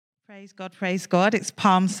Praise God. It's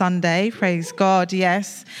Palm Sunday. Praise God,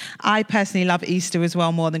 yes. I personally love Easter as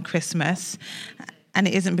well more than Christmas. And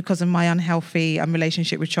it isn't because of my unhealthy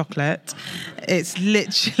relationship with chocolate. It's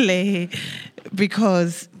literally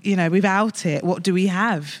because, without it, what do we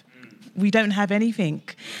have? We don't have anything.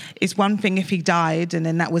 It's one thing if he died and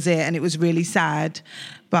then that was it and it was really sad.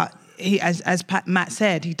 But he, as Matt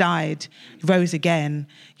said, he died, rose again,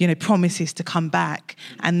 promises to come back.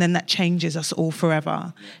 And then that changes us all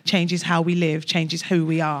forever, changes how we live, changes who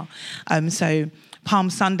we are. So Palm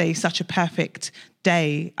Sunday is such a perfect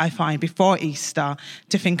day, I find, before Easter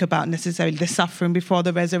to think about necessarily the suffering before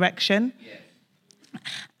the resurrection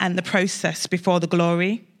and the process before the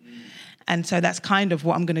glory. And so that's kind of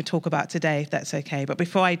what I'm going to talk about today, if that's okay. But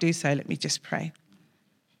before I do so, let me just pray.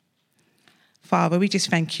 Father, we just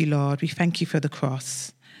thank you, Lord. We thank you for the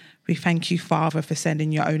cross. We thank you, Father, for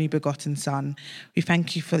sending your only begotten Son. We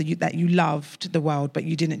thank you that you loved the world, but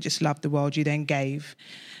you didn't just love the world, you then gave.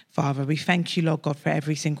 Father, we thank you, Lord God, for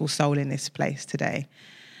every single soul in this place today.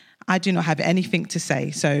 I do not have anything to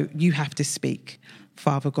say, so you have to speak.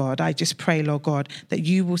 Father God, I just pray, Lord God, that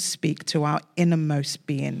you will speak to our innermost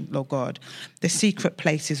being, Lord God, the secret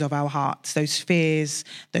places of our hearts, those fears,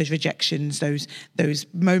 those rejections, those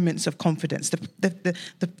moments of confidence, the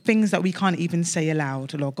things that we can't even say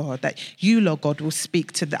aloud, Lord God, that you, Lord God, will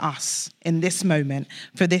speak to us in this moment,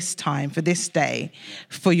 for this time, for this day,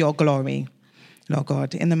 for your glory. Lord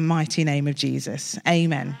God, in the mighty name of Jesus.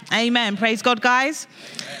 Amen. Amen. Praise God, guys.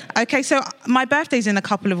 Okay, so my birthday's in a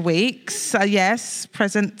couple of weeks. Yes,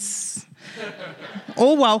 presents.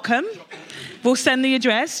 All welcome. We'll send the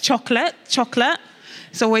address. Chocolate.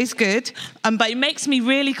 It's always good. But it makes me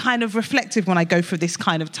really kind of reflective when I go through this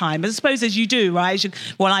kind of time. I suppose as you do, right?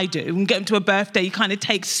 I do. When you get into a birthday, you kind of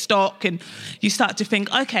take stock and you start to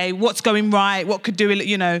think, okay, what's going right? What could do,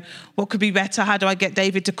 what could be better? How do I get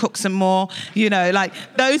David to cook some more? Like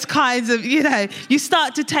those kinds of, you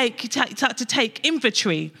start to take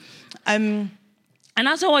inventory. And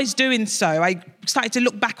as I was doing so, I started to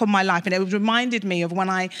look back on my life, and it reminded me of when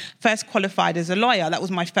I first qualified as a lawyer. That was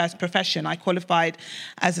my first profession. I qualified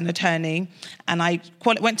as an attorney, and I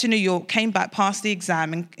went to New York, came back, passed the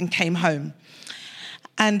exam, and came home.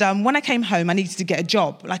 And when I came home, I needed to get a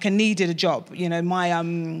job. I needed a job.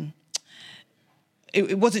 It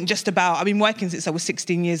wasn't just about, I've been working since I was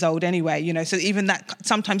 16 years old anyway, so even that,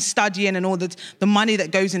 sometimes studying and all the money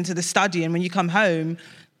that goes into the studying, when you come home,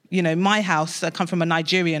 my house, I come from a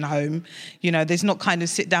Nigerian home, there's not kind of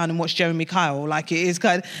sit down and watch Jeremy Kyle. It is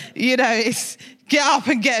kind of, it's get up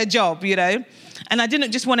and get a job, And I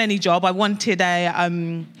didn't just want any job. I wanted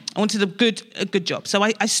a good job. So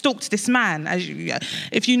I stalked this man.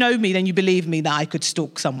 If you know me, then you believe me that I could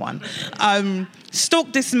stalk someone.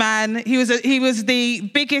 Stalked this man. He was the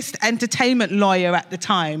biggest entertainment lawyer at the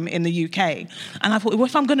time in the UK. And I thought, well,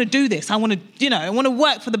 if I'm going to do this, I want to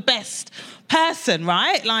work for the best person,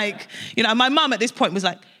 right? My mum at this point was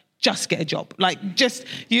like, just get a job.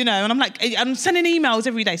 And I'm I'm sending emails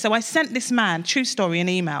every day. So I sent this man, true story, an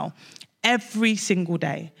email every single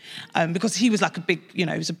day, because he was a big, he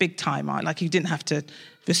was a big timer. He didn't have to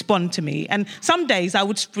respond to me. And some days I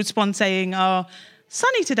would respond saying, "Oh,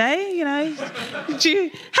 sunny today, hello,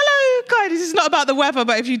 guys, this is not about the weather,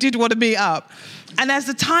 but if you did want to meet up." And as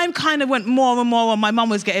the time kind of went more and more on, my mum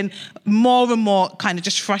was getting more and more kind of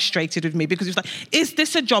just frustrated with me, because it was is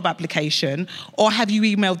this a job application, or have you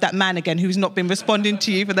emailed that man again who's not been responding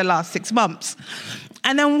to you for the last 6 months?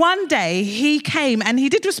 And then one day he came and he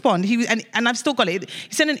did respond. And I've still got it.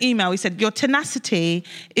 He sent an email. He said, "Your tenacity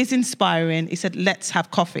is inspiring." He said, "Let's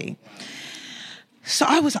have coffee." So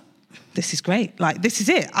I was like, this is great. This is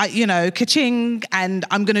it. Ka-ching, and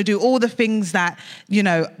I'm going to do all the things that,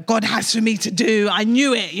 God has for me to do. I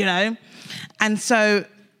knew it, And so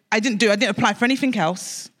I didn't apply for anything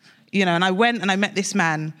else, and I went and I met this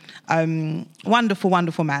man, wonderful,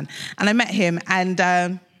 wonderful man. And I met him, and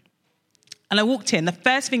I walked in. The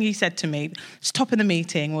first thing he said to me, top of the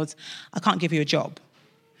meeting, was, "I can't give you a job."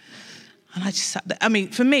 And I just sat there.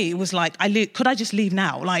 For me, it was could I just leave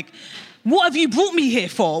now? What have you brought me here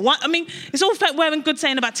for? It's all well and good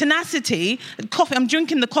saying about tenacity. Coffee, I'm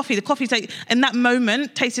drinking the coffee. The coffee, in that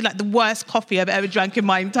moment, tasted like the worst coffee I've ever drank in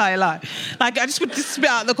my entire life. I just would just spit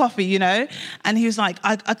out the coffee, And he was like,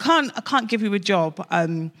 I can't give you a job,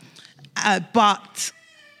 but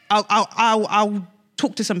I'll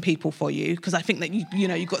talk to some people for you, because I think that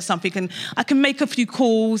you've got something, and I can make a few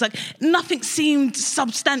calls. Nothing seemed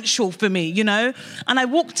substantial for me, And I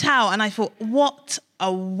walked out and I thought, what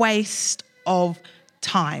a waste of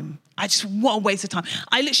time. What a waste of time.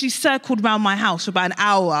 I literally circled around my house for about an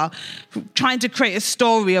hour trying to create a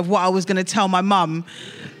story of what I was going to tell my mum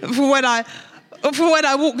for when I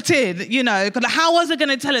walked in, you know. How was I going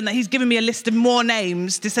to tell him that he's given me a list of more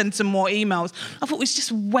names to send some more emails? I thought it was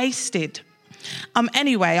just wasted.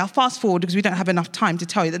 Anyway, I'll fast forward because we don't have enough time to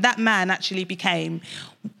tell you that man actually became,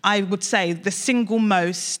 I would say, the single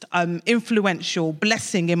most influential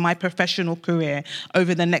blessing in my professional career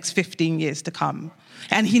over the next 15 years to come.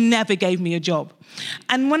 And he never gave me a job.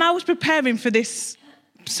 And when I was preparing for this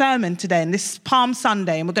sermon today, and this Palm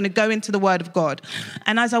Sunday, and we're going to go into the Word of God.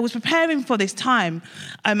 And as I was preparing for this time,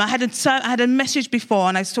 I had a message before,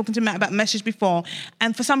 and I was talking to Matt about a message before,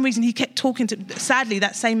 and for some reason he kept talking to, sadly,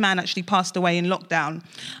 that same man actually passed away in lockdown.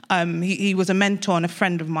 He was a mentor and a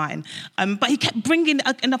friend of mine. But he kept bringing,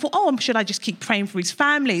 and I thought, should I just keep praying for his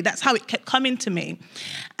family? That's how it kept coming to me.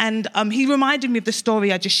 And he reminded me of the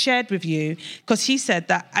story I just shared with you, because he said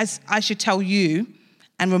that as I should tell you,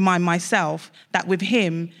 and remind myself that with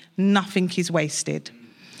him, nothing is wasted.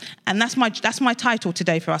 And that's my title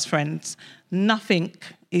today for us, friends. Nothing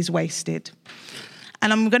is wasted.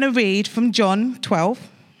 And I'm going to read from John 12.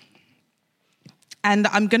 And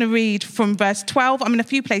I'm going to read from verse 12. I'm in a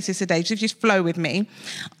few places today, so just flow with me.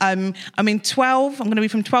 I'm in 12. I'm going to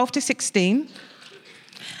read from 12 to 16.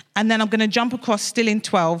 And then I'm going to jump across still in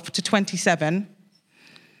 12 to 27.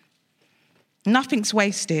 Nothing's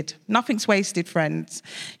wasted. Nothing's wasted, friends.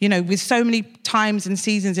 You know, with so many times and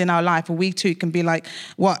seasons in our life where we too can be like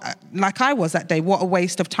I was that day, what a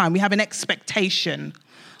waste of time. We have an expectation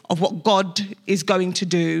of what God is going to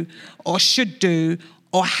do or should do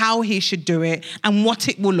or how he should do it and what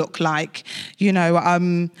it will look like. You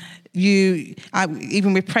know,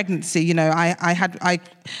 even with pregnancy, you know, I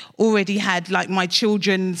already had like my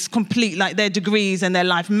children's complete, like their degrees and their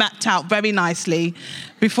life mapped out very nicely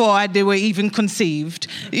before they were even conceived.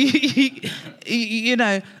 You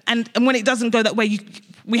know, and when it doesn't go that way,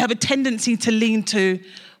 we have a tendency to lean to,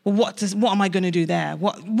 well, what am I going to do there?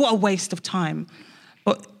 What a waste of time.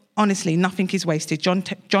 But honestly, nothing is wasted. John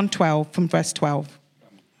 12 from verse 12.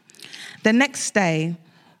 The next day,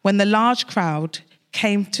 when the large crowd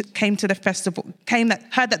came to the festival,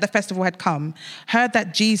 heard that the festival had come, heard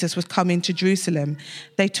that Jesus was coming to Jerusalem,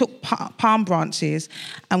 they took palm branches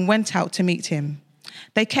and went out to meet him.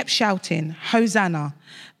 They kept shouting, "Hosanna!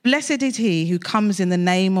 Blessed is he who comes in the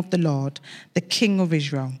name of the Lord, the King of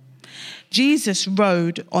Israel." Jesus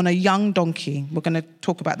rode on a young donkey. We're going to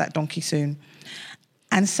talk about that donkey soon.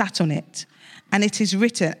 And sat on it. And it is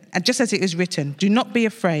written, just as it is written, "Do not be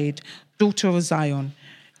afraid, daughter of Zion.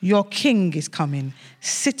 Your king is coming,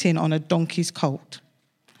 sitting on a donkey's colt."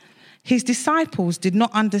 His disciples did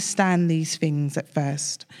not understand these things at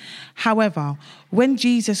first. However, when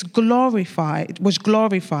Jesus was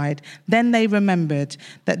glorified, then they remembered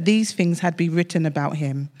that these things had been written about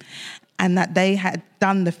him, and that they had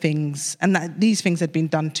done the things, and that these things had been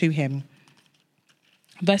done to him.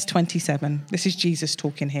 Verse 27, this is Jesus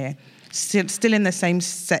talking here. Still in the same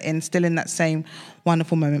setting, still in that same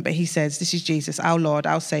wonderful moment. But he says, this is Jesus, our Lord,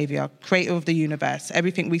 our Saviour, creator of the universe.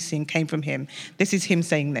 Everything we sing came from him. This is him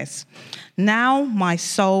saying this. "Now my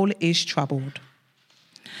soul is troubled.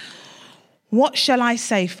 What shall I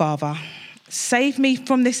say, Father? Save me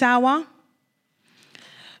from this hour?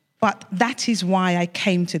 But that is why I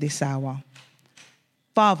came to this hour.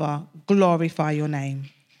 Father, glorify your name."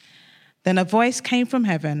 Then a voice came from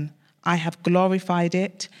heaven. "I have glorified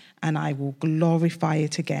it, and I will glorify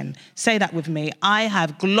it again." Say that with me. I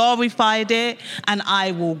have glorified it, and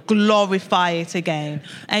I will glorify it again.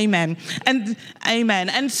 Amen. And amen.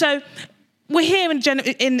 And so we're here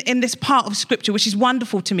in this part of Scripture, which is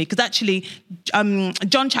wonderful to me, because actually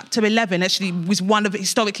John chapter 11 actually was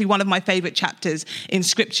historically one of my favourite chapters in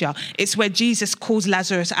Scripture. It's where Jesus calls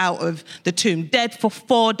Lazarus out of the tomb, dead for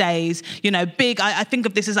 4 days, you know, big. I think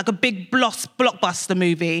of this as like a big blockbuster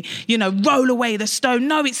movie, you know, roll away the stone.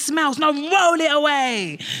 No, it smells. No, roll it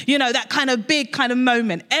away. You know, that kind of big kind of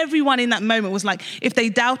moment. Everyone in that moment was like, if they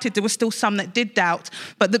doubted, there were still some that did doubt,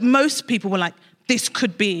 but that most people were like, this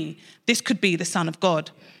could be the Son of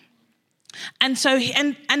God. And so he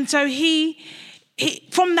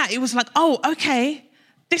from that, it was like, oh, okay,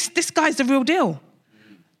 this guy's the real deal.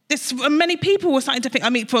 Many people were starting to think, I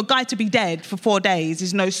mean, for a guy to be dead for 4 days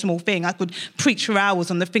is no small thing. I could preach for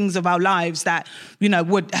hours on the things of our lives that, you know,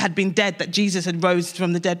 had been dead, that Jesus had rose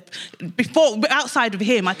from the dead. Before, outside of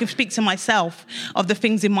him, I can speak to myself of the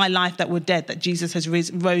things in my life that were dead, that Jesus has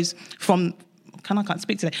rose from. I can't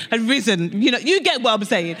speak today. Had risen, you know, you get what I'm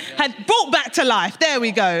saying. Had brought back to life. There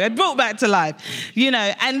we go. Had brought back to life, you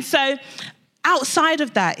know. And so outside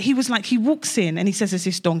of that, he was like, he walks in and he says, "There's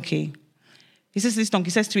this donkey. He says to this donkey,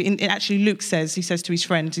 he says to, actually Luke says, he says to his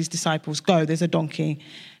friends, his disciples, go, there's a donkey.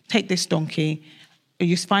 Take this donkey.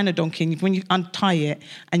 You find a donkey, and when you untie it,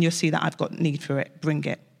 and you'll see that I've got need for it, bring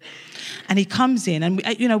it. And he comes in, and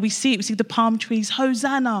we see the palm trees,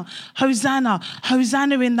 Hosanna, Hosanna,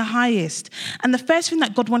 Hosanna in the highest. And the first thing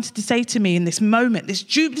that God wanted to say to me in this moment,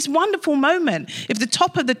 this wonderful moment, if the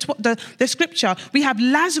top of the scripture, we have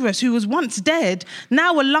Lazarus, who was once dead,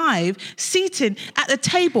 now alive, seated at the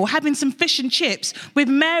table, having some fish and chips with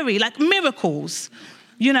Mary, like miracles.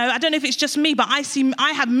 I don't know if it's just me, but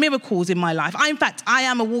I have miracles in my life. In fact, I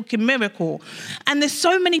am a walking miracle. And there's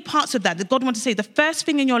so many parts of that God wants to say. The first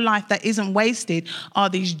thing in your life that isn't wasted are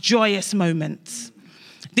these joyous moments.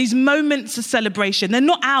 These moments of celebration. They're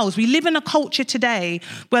not ours. We live in a culture today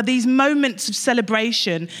where these moments of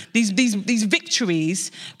celebration, these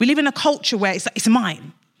victories, we live in a culture where it's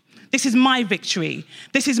mine. This is my victory.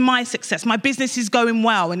 This is my success. My business is going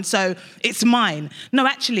well, and so it's mine. No,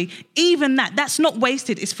 actually, even that's not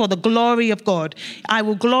wasted. It's for the glory of God.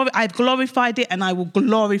 I've glorified it, and I will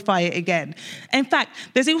glorify it again. In fact,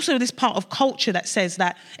 there's also this part of culture that says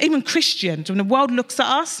that even Christians, when the world looks at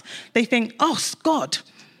us, they think, oh, God,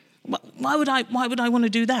 why would I want to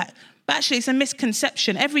do that? But actually, it's a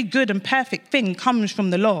misconception. Every good and perfect thing comes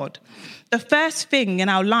from the Lord. The first thing in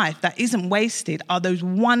our life that isn't wasted are those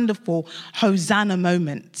wonderful Hosanna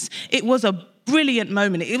moments. It was a brilliant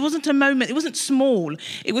moment. It wasn't a moment, it wasn't small.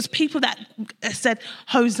 It was people that said,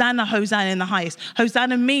 Hosanna, Hosanna in the highest.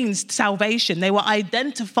 Hosanna means salvation. They were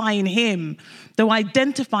identifying him. They were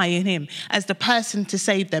identifying him as the person to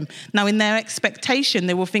save them. Now, in their expectation,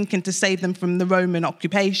 they were thinking to save them from the Roman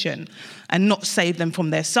occupation and not save them from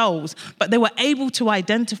their souls. But they were able to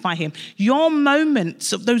identify him. Your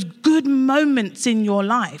moments, of those good moments in your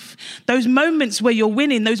life, those moments where you're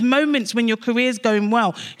winning, those moments when your career's going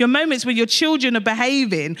well, your moments where your children are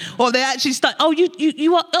behaving, or they actually start,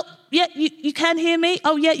 you are, yeah, you can hear me?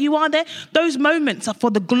 Oh, yeah, you are there. Those moments are for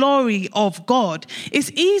the glory of God. It's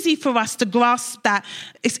easy for us to grasp that.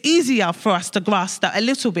 It's easier for us to grasp that a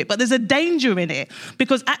little bit, but there's a danger in it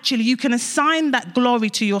because actually you can assign that glory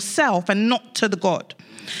to yourself and not to the God.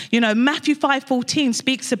 Matthew 5:14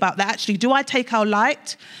 speaks about that. Actually, do we take our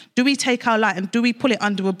light and do we pull it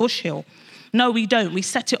under a bush hill? No, we don't. We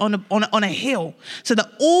set it on a hill so that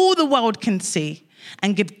all the world can see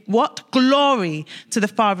and give what? Glory to the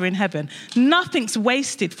Father in heaven. Nothing's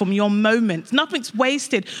wasted from your moments. Nothing's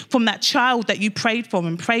wasted from that child that you prayed for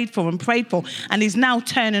and is now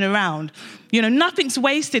turning around. Nothing's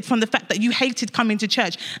wasted from the fact that you hated coming to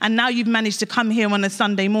church and now you've managed to come here on a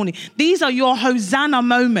Sunday morning. These are your Hosanna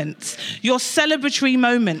moments, your celebratory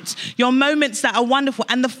moments, your moments that are wonderful.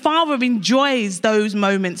 And the Father enjoys those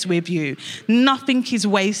moments with you. Nothing is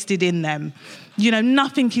wasted in them.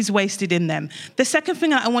 Nothing is wasted in them. The second thing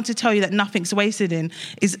that I want to tell you that nothing's wasted in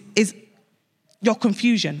is your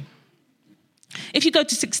confusion. If you go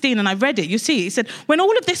to 16, and I read it, you see, it said, when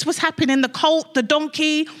all of this was happening, the colt, the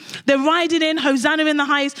donkey, they're riding in, Hosanna in the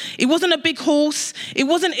highest. It wasn't a big horse. It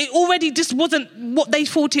already just wasn't what they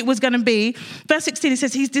thought it was going to be. Verse 16, it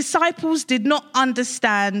says, his disciples did not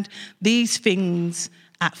understand these things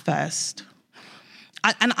at first.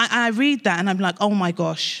 I read that and I'm like, oh my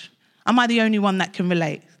gosh. Am I the only one that can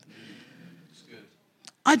relate?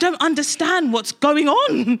 I don't understand what's going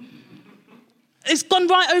on. It's gone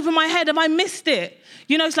right over my head. Have I missed it?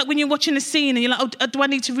 It's like when you're watching a scene and you're like, oh, do I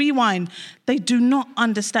need to rewind? They do not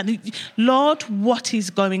understand. Lord, what is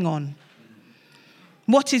going on?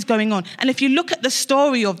 What is going on? And if you look at the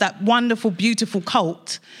story of that wonderful, beautiful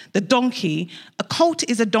colt, the donkey, a colt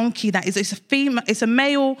is a donkey it's a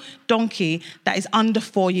male donkey that is under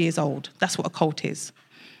 4 years old. That's what a colt is.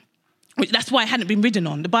 That's why it hadn't been ridden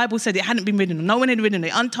on. The Bible said it hadn't been ridden on. No one had ridden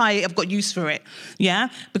it. Untie it, I've got use for it. Yeah?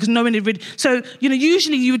 Because no one had ridden. So,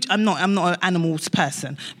 usually I'm not an animals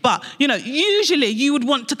person, but, usually you would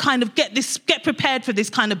want to kind of get prepared for this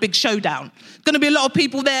kind of big showdown. There's going to be a lot of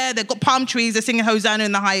people there. They've got palm trees. They're singing Hosanna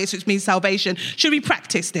in the highest, which means salvation. Should we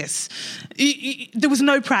practice this? There was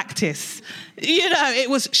no practice. It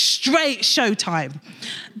was straight showtime.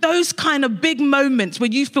 Those kind of big moments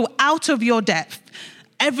where you feel out of your depth.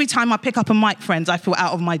 Every time I pick up a mic, friends, I feel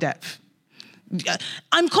out of my depth.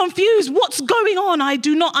 I'm confused. What's going on? I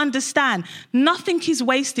do not understand. Nothing is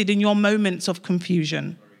wasted in your moments of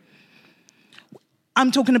confusion.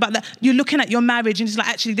 I'm talking about that. You're looking at your marriage and it's like,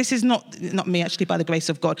 actually, this is not me, actually, by the grace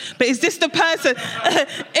of God. But is this the person?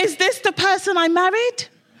 Is this the person I married?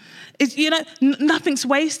 Nothing's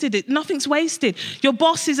wasted. Nothing's wasted. Your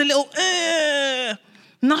boss is a little,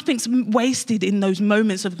 Nothing's wasted in those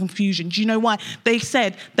moments of confusion. Do you know why? They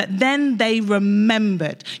said that then they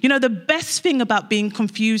remembered. You know, the best thing about being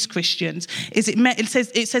confused Christians is it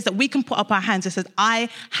says that we can put up our hands. It says, I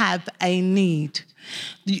have a need.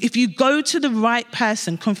 If you go to the right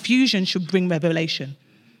person, confusion should bring revelation.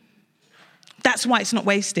 That's why it's not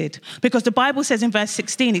wasted. Because the Bible says in verse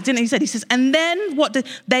 16, he says, and then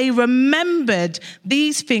they remembered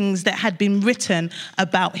these things that had been written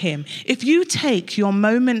about him. If you take your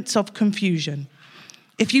moments of confusion,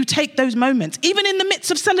 if you take those moments, even in the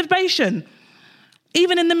midst of celebration,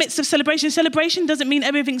 celebration doesn't mean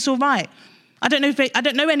everything's all right. I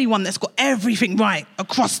don't know anyone that's got everything right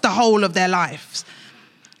across the whole of their lives.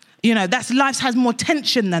 You know, life has more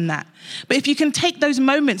tension than that. But if you can take those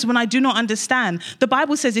moments when I do not understand, the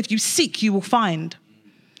Bible says if you seek, you will find.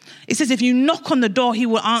 It says if you knock on the door, he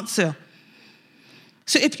will answer.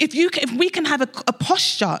 So if we can have a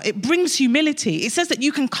posture, it brings humility. It says that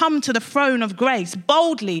you can come to the throne of grace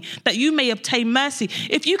boldly, that you may obtain mercy.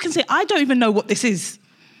 If you can say, I don't even know what this is.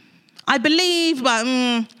 I believe, but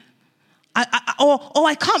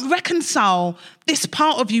I can't reconcile this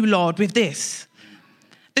part of you, Lord, with this.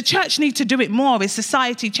 The church needs to do it more as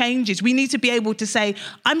society changes. We need to be able to say,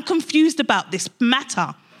 I'm confused about this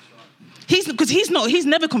matter. He's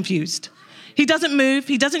never confused. He doesn't move.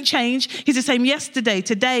 He doesn't change. He's the same yesterday,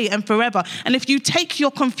 today, and forever. And if you take your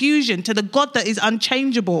confusion to the God that is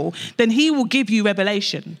unchangeable, then he will give you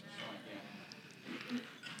revelation.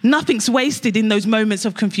 Nothing's wasted in those moments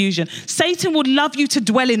of confusion. Satan would love you to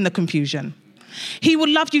dwell in the confusion. He would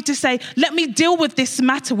love you to say, let me deal with this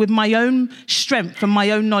matter with my own strength and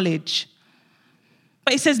my own knowledge.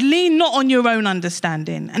 But it says, lean not on your own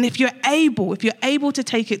understanding. And if you're able to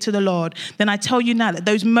take it to the Lord, then I tell you now that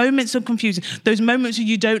those moments of confusion, those moments where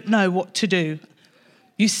you don't know what to do,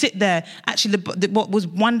 you sit there. Actually, what was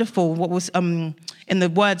wonderful, what was in the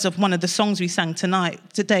words of one of the songs we sang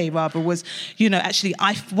today, was, you know, actually,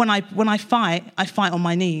 when I fight on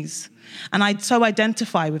my knees. And I so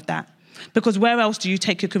identify with that. Because where else do you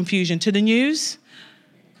take your confusion? To the news?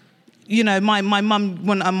 You know, my mum,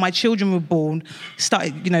 when my children were born,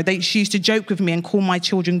 she used to joke with me and call my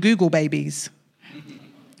children Google babies.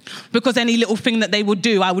 Because any little thing that they would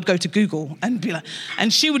do, I would go to Google and be like,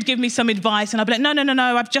 and she would give me some advice, and I'd be like,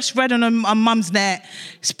 no, I've just read on mum's net.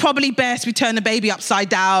 It's probably best we turn the baby upside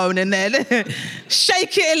down and then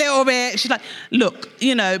shake it a little bit. She's like, look,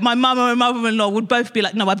 you know, my mum and my mother-in-law would both be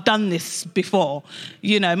like, no, I've done this before.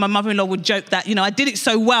 You know, my mother-in-law would joke that, you know, I did it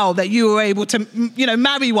so well that you were able to, you know,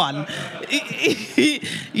 marry one.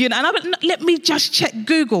 You know, and I would, let me just check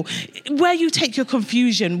Google. Where you take your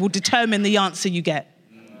confusion will determine the answer you get.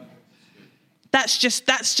 That's just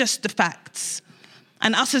the facts.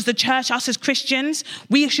 And us as the church, us as Christians,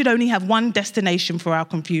 we should only have one destination for our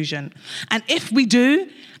confusion. And if we do,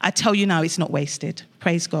 I tell you now, it's not wasted.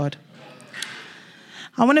 Praise God.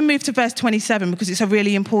 I want to move to verse 27 because it's a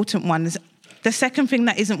really important one. The second thing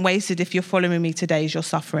that isn't wasted, if you're following me today, is your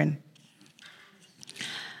suffering.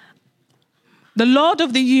 The Lord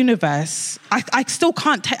of the universe, I still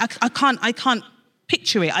can't I can't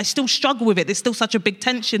picture it. I still struggle with it. There's still such a big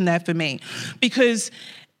tension there for me because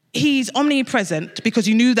he's omnipresent, because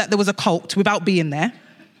you knew that there was a cult without being there.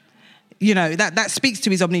 You know, that speaks to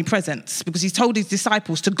his omnipresence, because he's told his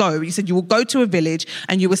disciples to go. He said, you will go to a village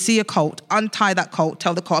and you will see a cult, untie that cult,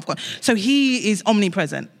 tell the cult I've gone. So he is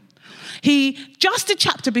omnipresent. He, just a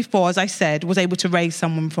chapter before, as I said, was able to raise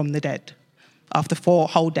someone from the dead after 4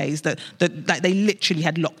 whole days that they literally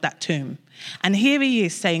had locked that tomb. And here he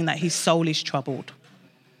is saying that his soul is troubled.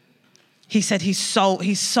 He said his soul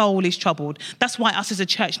is troubled. That's why us as a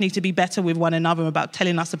church need to be better with one another about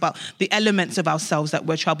telling us about the elements of ourselves that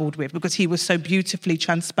we're troubled with, because he was so beautifully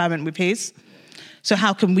transparent with his. So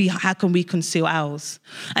how can we conceal ours?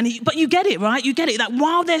 But you get it, right? You get it. That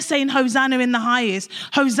while they're saying Hosanna in the highest,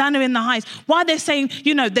 while they're saying,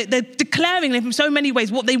 you know, they're declaring him in so many ways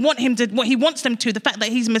what he wants them to, the fact that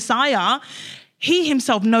he's Messiah, he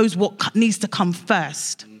himself knows what needs to come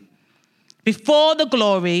first. Before the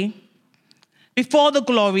glory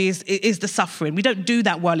is the suffering. We don't do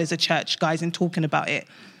that well as a church, guys, in talking about it.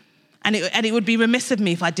 And it would be remiss of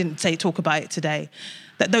me if I didn't talk about it today.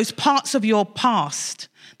 That those parts of your past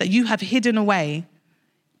that you have hidden away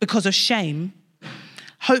because of shame,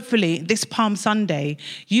 hopefully this Palm Sunday,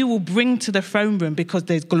 you will bring to the throne room because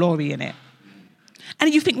there's glory in it.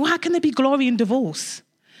 And you think, well, how can there be glory in divorce?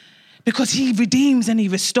 Because he redeems and he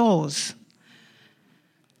restores.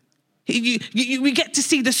 We get to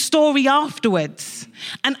see the story afterwards.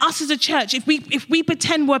 And us as a church, if we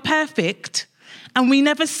pretend we're perfect and we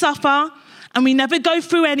never suffer And we never go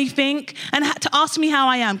through anything and had to ask me how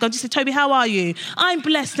I am. God just said, Tobi, how are you? I'm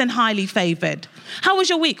blessed and highly favored. How was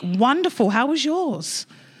your week? Wonderful. How was yours?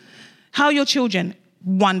 How are your children?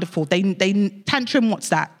 Wonderful. They tantrum, what's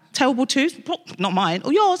that? Terrible too? Not mine.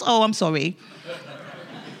 Or yours? Oh, I'm sorry.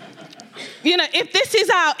 You know, if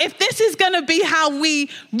this is going to be how we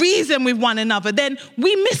reason with one another, then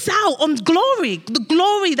we miss out on glory, the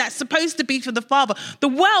glory that's supposed to be for the Father. The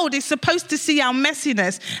world is supposed to see our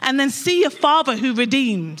messiness and then see a Father who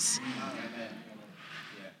redeems.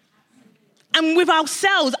 And with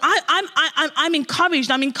ourselves, I'm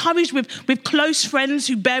encouraged. I'm encouraged with close friends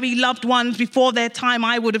who bury loved ones before their time,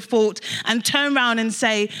 I would have thought, and turn around and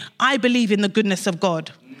say, I believe in the goodness of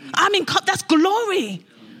God. That's glory.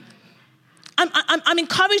 I'm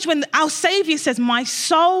encouraged when our Savior says, my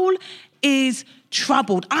soul is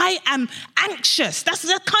troubled. I am anxious. That's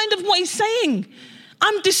kind of what he's saying.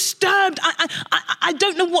 I'm disturbed. I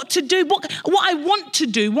don't know what to do. What I want to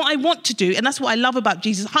do. And that's what I love about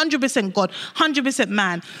Jesus. 100% God, 100%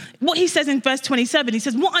 man. What he says in verse 27, he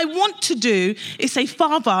says, what I want to do is say,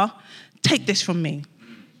 Father, take this from me.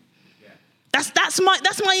 That's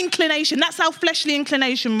my inclination. That's our fleshly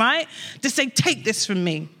inclination, right? To say, take this from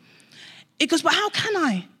me. It goes, but how can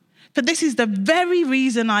I? For this is the very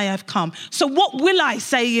reason I have come. So what will I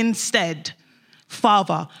say instead?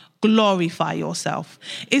 Father, glorify yourself.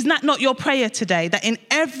 Is that not your prayer today? That in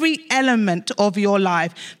every element of your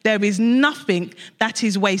life, there is nothing that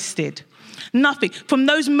is wasted. Nothing. From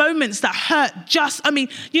those moments that hurt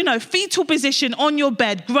fetal position on your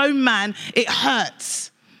bed, grown man, it hurts.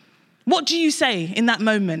 What do you say in that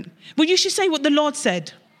moment? Well, you should say what the Lord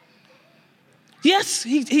said. Yes,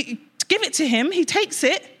 he give it to him. He takes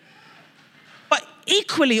it. But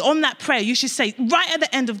equally on that prayer, you should say right at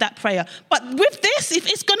the end of that prayer, but with this, if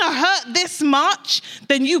it's going to hurt this much,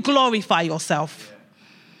 then you glorify yourself.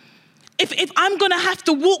 If I'm going to have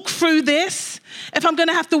to walk through this, if I'm going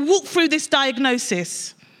to have to walk through this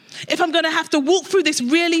diagnosis, if I'm going to have to walk through this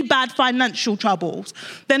really bad financial troubles,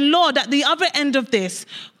 then Lord, at the other end of this,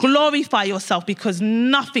 glorify yourself because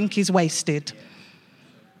nothing is wasted.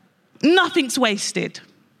 Nothing's wasted.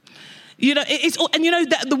 You know,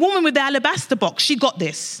 the woman with the alabaster box, she got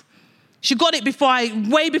this. She got it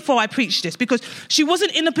way before I preached this, because she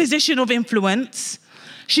wasn't in a position of influence.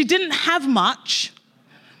 She didn't have much.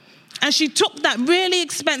 And she took that really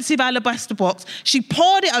expensive alabaster box. She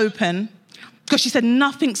poured it open because she said,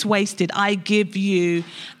 nothing's wasted. I give you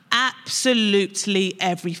absolutely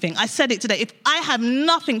everything. I said it today. If I have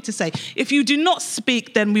nothing to say, if you do not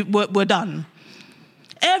speak, then we're done.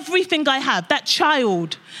 Everything I have, that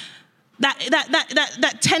child,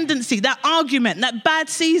 that tendency, that argument, that bad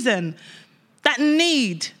season, that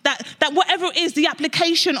need, that whatever it is, the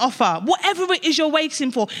application offer, whatever it is you're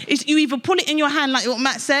waiting for, is you either pull it in your hand like what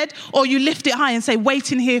Matt said, or you lift it high and say,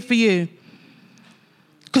 waiting here for you.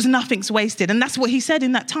 Because nothing's wasted. And that's what he said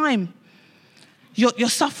in that time. Your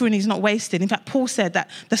suffering is not wasted. In fact, Paul said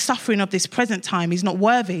that the suffering of this present time is not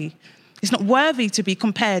worthy. It's not worthy to be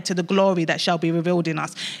compared to the glory that shall be revealed in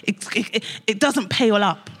us. It doesn't pale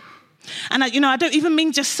up. And I don't even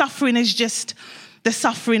mean just suffering as just the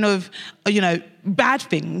suffering of, bad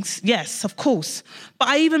things. Yes, of course. But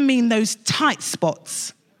I even mean those tight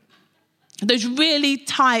spots. Those really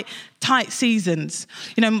tight seasons.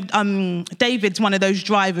 David's one of those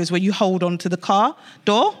drivers where you hold on to the car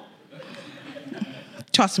door.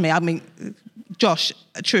 Trust me, Josh,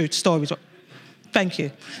 a true story. Thank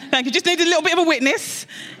you. Just needed a little bit of a witness.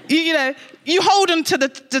 You hold on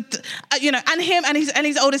to and him and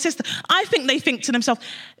his older sister. I think they think to themselves,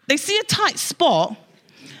 they see a tight spot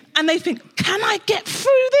and they think, can I get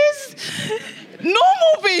through this?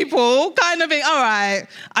 Normal people kind of think, all right,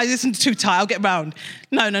 this is too tight, I'll get round.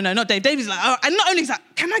 No, not Dave. David's like, oh, and not only is that,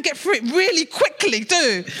 can I get through it really quickly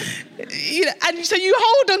too? And so you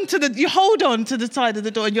hold on to the side of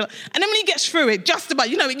the door, and then when he gets through it, just about,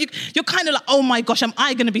 you're kind of like, oh my gosh, am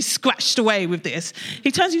I going to be scratched away with this?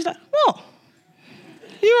 He turns to you, he's like, what?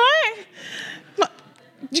 You all right?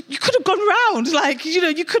 You could have gone round,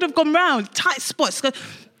 you could have gone round. Tight spots.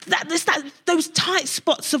 Those tight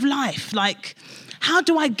spots of life, how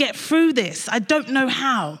do I get through this? I don't know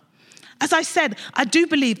how. As I said, I do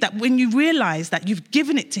believe that when you realize that you've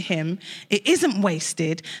given it to him, it isn't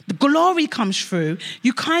wasted, the glory comes through,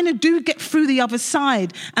 you kind of do get through the other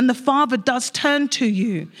side, and the Father does turn to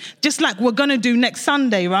you. Just like we're going to do next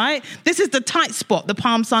Sunday, right? This is the tight spot, the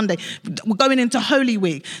Palm Sunday. We're going into Holy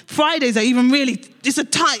Week. Fridays are even it's a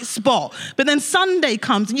tight spot. But then Sunday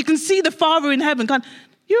comes, and you can see the Father in heaven going,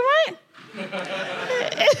 you all right?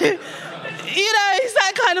 It's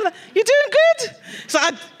that kind of, you're doing good? So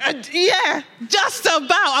just about.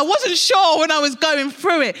 I wasn't sure when I was going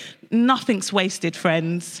through it. Nothing's wasted,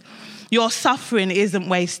 friends. Your suffering isn't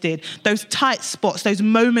wasted. Those tight spots, those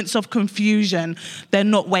moments of confusion, they're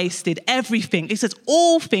not wasted. Everything, it says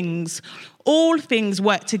all things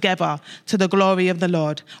work together to the glory of the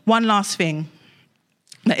Lord. One last thing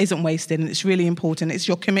that isn't wasted, and it's really important, it's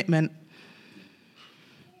your commitment.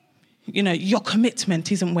 Your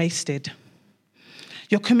commitment isn't wasted.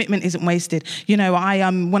 Your commitment isn't wasted.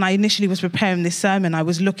 When I initially was preparing this sermon, I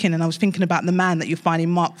was looking and I was thinking about the man that you find in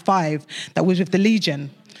Mark 5 that was with the legion.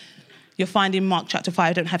 You'll find in Mark chapter 5,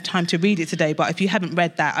 I don't have time to read it today, but if you haven't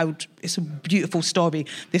read that, it's a beautiful story.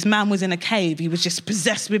 This man was in a cave. He was just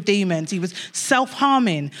possessed with demons. He was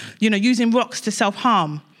self-harming, using rocks to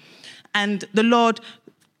self-harm. And the Lord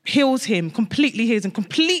heals him, completely heals him,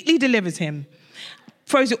 completely delivers him,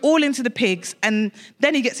 throws it all into the pigs, and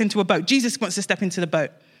then he gets into a boat. Jesus wants to step into the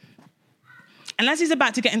boat. And as he's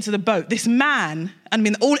about to get into the boat, this man,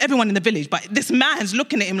 everyone in the village, but this man's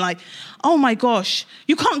looking at him like, oh my gosh,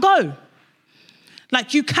 you can't go.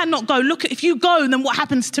 Like, you cannot go. Look, if you go, then what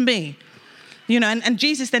happens to me? And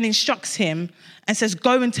Jesus then instructs him and says,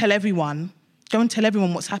 go and tell everyone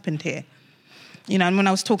what's happened here. And when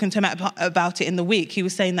I was talking to him about it in the week, he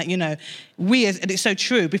was saying that, and it's so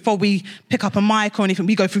true, before we pick up a mic or anything,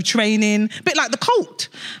 we go through training, a bit like the cult.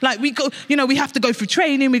 Like we go, we have to go through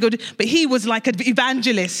training, but he was like an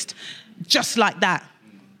evangelist, just like that.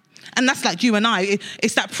 And that's like you and I.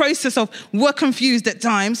 It's that process of we're confused at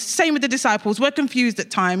times. Same with the disciples. We're confused at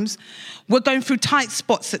times. We're going through tight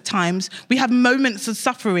spots at times. We have moments of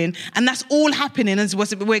suffering. And that's all happening as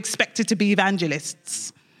we're expected to be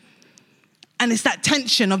evangelists. And it's that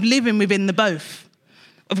tension of living within the both.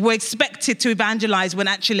 Of we're expected to evangelize when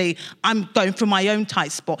actually I'm going through my own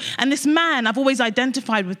tight spot. And this man, I've always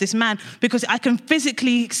identified with this man because I can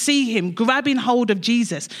physically see him grabbing hold of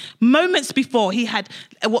Jesus. Moments before, he had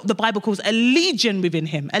what the Bible calls a legion within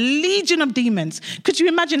him, a legion of demons. Could you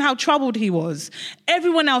imagine how troubled he was?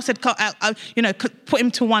 Everyone else had put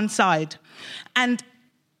him to one side. And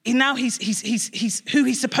now he's who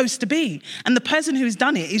he's supposed to be. And the person who's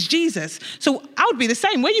done it is Jesus. So I would be the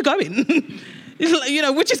same. Where are you going?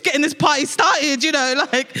 We're just getting this party started, you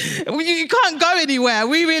can't go anywhere.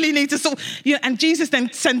 We really need to and Jesus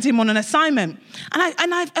then sent him on an assignment.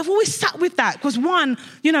 And I've always sat with that because one,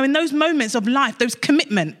 in those moments of life, those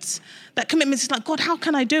commitments, that commitment is like, God, how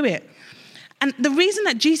can I do it? And the reason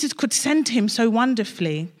that Jesus could send him so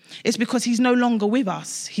wonderfully is because he's no longer with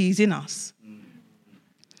us. He's in us.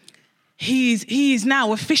 He is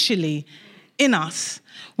now officially in us.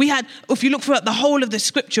 We had, if you look throughout the whole of the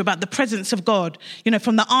scripture about the presence of God,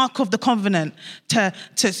 from the Ark of the Covenant to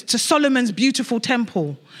Solomon's beautiful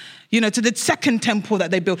temple, to the second temple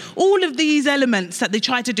that they built, all of these elements that they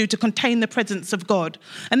tried to do to contain the presence of God.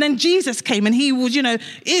 And then Jesus came and he was,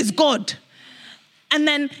 is God. And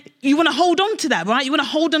then you want to hold on to that, right? You want to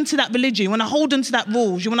hold on to that religion. You want to hold on to that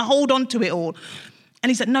rules. You want to hold on to it all.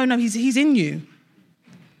 And he said, no, he's in you.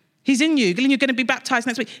 He's in you. You're going to be baptized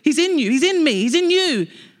next week. He's in you. He's in me. He's in you.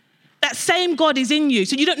 That same God is in you.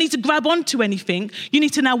 So you don't need to grab onto anything. You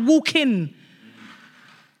need to now walk in.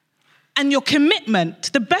 And your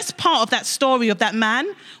commitment, the best part of that story of that man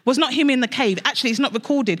was not him in the cave. Actually, it's not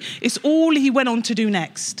recorded. It's all he went on to do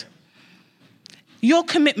next. Your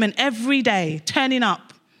commitment every day, turning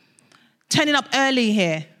up early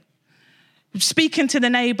here, speaking to the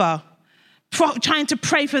neighbor, trying to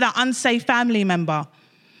pray for that unsafe family member,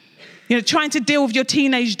 trying to deal with your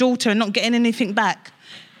teenage daughter and not getting anything back.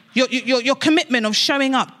 Your commitment of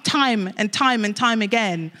showing up time and time and time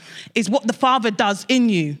again is what the Father does in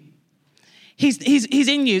you. He's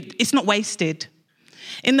in you. It's not wasted.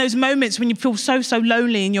 In those moments when you feel so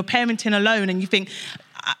lonely and you're parenting alone and you think,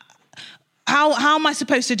 how am I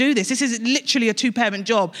supposed to do this? This is literally a 2-parent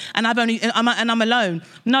job and I'm alone.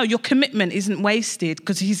 No, your commitment isn't wasted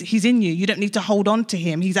because he's in you. You don't need to hold on to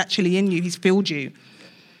him. He's actually in you. He's filled you.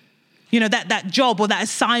 That job or that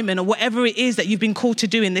assignment or whatever it is that you've been called to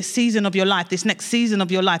do in this season of your life, this next season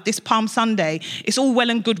of your life, this Palm Sunday, it's all well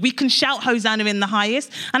and good. We can shout Hosanna in the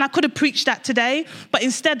highest. And I could have preached that today, but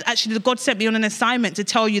instead, actually, God sent me on an assignment to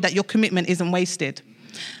tell you that your commitment isn't wasted,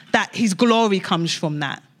 that his glory comes from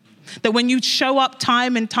that. That when you show up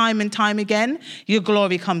time and time and time again, your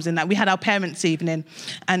glory comes in that. We had our parents' evening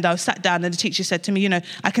and I sat down and the teacher said to me,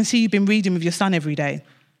 I can see you've been reading with your son every day.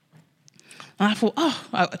 And I thought,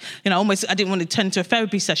 almost, I didn't want to turn to a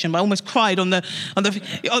therapy session, but I almost cried on the,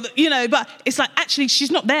 but it's like, actually,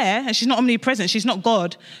 she's not there and she's not omnipresent. She's not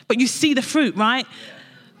God, but you see the fruit, right?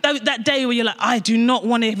 That day where you're like, I do not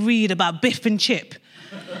want to read about Biff and Chip.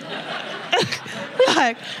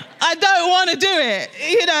 Like, I don't want to do it,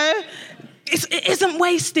 you know. It isn't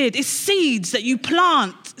wasted. It's seeds that you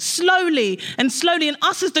plant slowly and slowly. And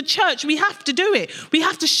us as the church, we have to do it. We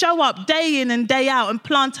have to show up day in and day out and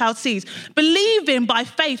plant our seeds, believing by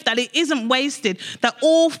faith that it isn't wasted, that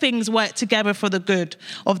all things work together for the good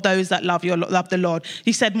of those that love the Lord.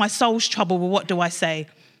 He said, my soul's trouble. Well, what do I say?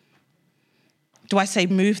 Do I say,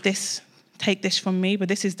 move this? Take this from me, but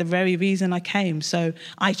this is the very reason I came. So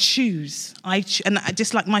I choose. And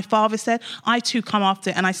just like my father said, I too come after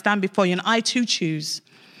it and I stand before you and I too choose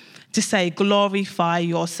to say, glorify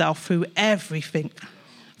yourself through everything,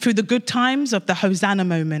 through the good times of the Hosanna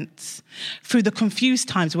moments, through the confused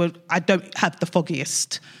times where I don't have the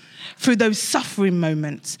foggiest, through those suffering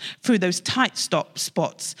moments, through those tight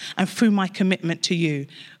spots, and through my commitment to you.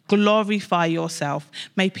 Glorify yourself.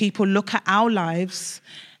 May people look at our lives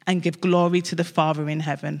and give glory to the Father in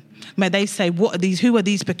heaven. May they say, what are these? Who are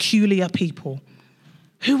these peculiar people?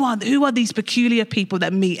 Who are these peculiar people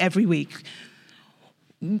that meet every week?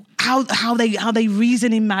 How they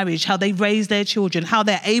reason in marriage, how they raise their children, how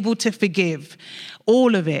they're able to forgive.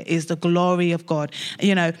 All of it is the glory of God.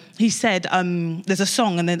 You know, he said, there's a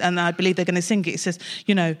song, and I believe they're going to sing it. It says,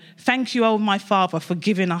 you know, thank you, oh my Father, for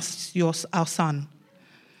giving us our son.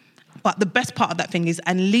 But the best part of that thing is,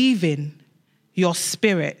 and leaving your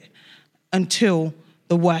spirit until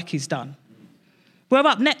the work is done. We're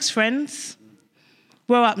up next, friends.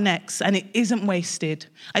 We're up next, and it isn't wasted.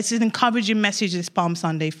 It's an encouraging message this Palm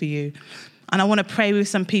Sunday for you. And I want to pray with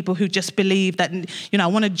some people who just believe that, you know, I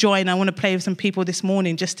want to join. I want to pray with some people this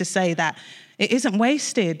morning just to say that it isn't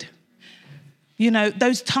wasted. You know,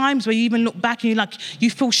 those times where you even look back and you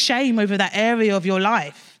feel shame over that area of your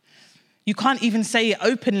life. You can't even say it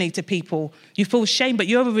openly to people. You feel shame, but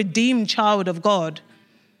you're a redeemed child of God.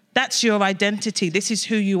 That's your identity. This is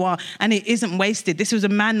who you are. And it isn't wasted. This was a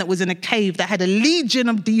man that was in a cave that had a legion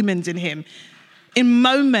of demons in him, in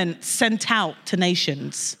moments sent out to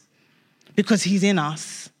nations because he's in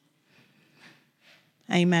us.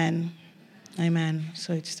 Amen. Amen.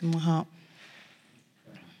 Sorry, just in my heart.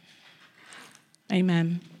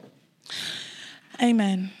 Amen.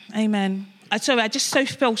 Amen. Amen. I just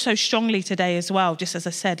feel so strongly today as well, just as I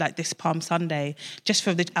said, like this Palm Sunday, just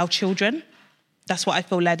for our children. That's what I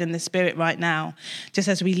feel led in the spirit right now. Just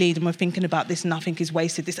as we lead and we're thinking about this, nothing is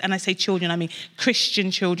wasted. And I say children, I mean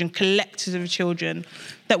Christian children, collectives of children,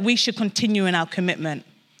 that we should continue in our commitment.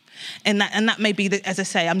 And that may be, as I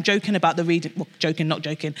say, I'm joking about the reading, well, not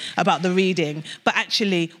joking, about the reading. But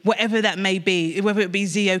actually, whatever that may be, whether it be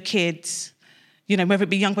Zeo kids, you know, whether it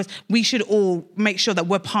be young person, we should all make sure that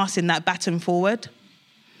we're passing that baton forward,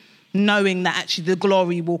 knowing that actually the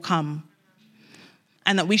glory will come.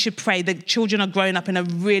 And that we should pray that children are growing up in a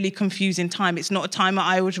really confusing time. It's not a time that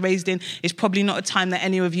I was raised in. It's probably not a time that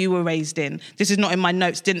any of you were raised in. This is not in my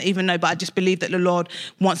notes, didn't even know, but I just believe that the Lord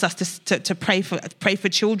wants us to pray for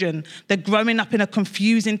children. They're growing up in a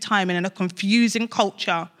confusing time and in a confusing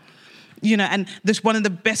culture. You know, and this one of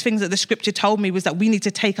the best things that the scripture told me was that we need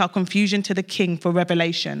to take our confusion to the King for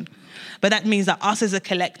revelation. But that means that us as a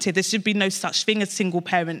collective, there should be no such thing as single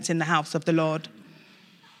parents in the house of the Lord.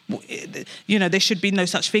 You know, there should be no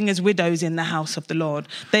such thing as widows in the house of the Lord.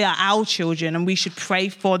 They are our children and we should pray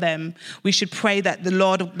for them. We should pray that the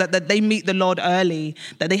Lord, that they meet the Lord early,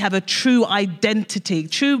 that they have a true identity,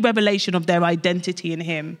 true revelation of their identity in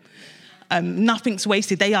him. Nothing's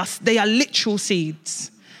wasted. They are literal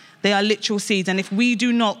seeds. They are literal seeds. And if we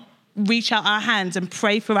do not reach out our hands and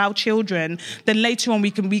pray for our children, then later on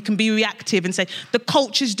we can be reactive and say, the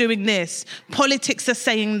culture's doing this, politics are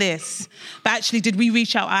saying this. But actually, did we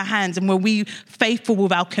reach out our hands and were we faithful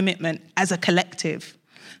with our commitment as a collective?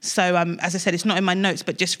 So as I said, it's not in my notes,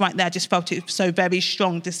 but just right there, I just felt it so very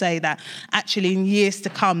strong to say that actually in years to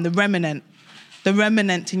come, the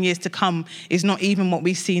remnant in years to come is not even what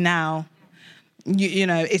we see now. You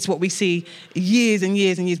know, it's what we see years and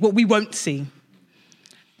years and years, what we won't see.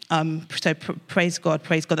 So praise God.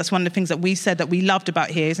 That's one of the things that we said that we loved about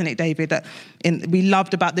here, isn't it, David? That we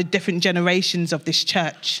loved about the different generations of this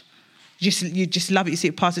church. You just love it. You see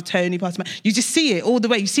it, Pastor Tony, Pastor Matt. You just see it all the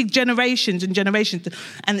way. You see generations and generations.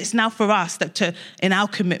 And it's now for us that in our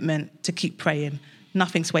commitment to keep praying.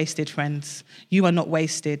 Nothing's wasted, friends. You are not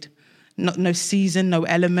wasted. No season, no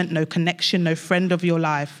element, no connection, no friend of your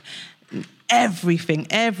life. Everything.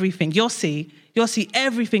 You'll see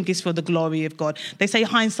everything is for the glory of God. They say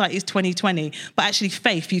hindsight is 20/20, but actually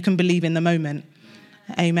faith, you can believe in the moment.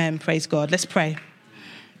 Amen. Praise God. Let's pray.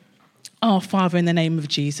 Oh, Father, in the name of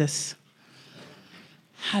Jesus.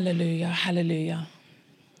 Hallelujah, hallelujah.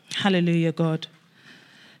 Hallelujah, God.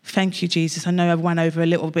 Thank you, Jesus. I know I've run over a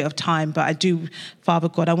little bit of time, but I do, Father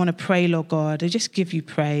God, I want to pray, Lord God. I just give you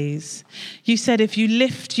praise. You said if you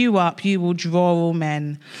lift you up, you will draw all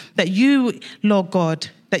men. That you, Lord God,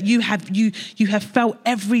 that you have felt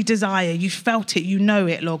every desire. You felt it. You know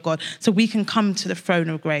it, Lord God. So we can come to the throne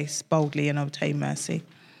of grace boldly and obtain mercy.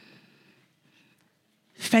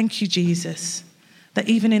 Thank you, Jesus, that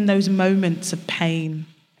even in those moments of pain,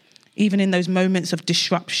 even in those moments of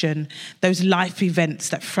disruption, those life events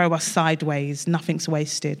that throw us sideways, nothing's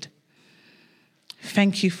wasted.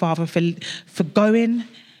 Thank you, Father, for going,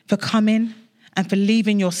 for coming, and for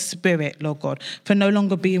leaving your spirit, Lord God, for no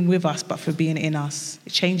longer being with us, but for being in us.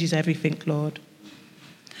 It changes everything, Lord.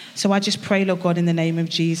 So I just pray, Lord God, in the name of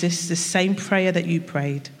Jesus, the same prayer that you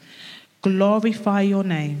prayed. Glorify your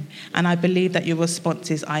name. And I believe that your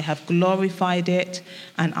response is, I have glorified it,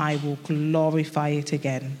 and I will glorify it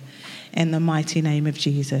again. In the mighty name of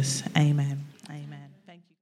Jesus, amen.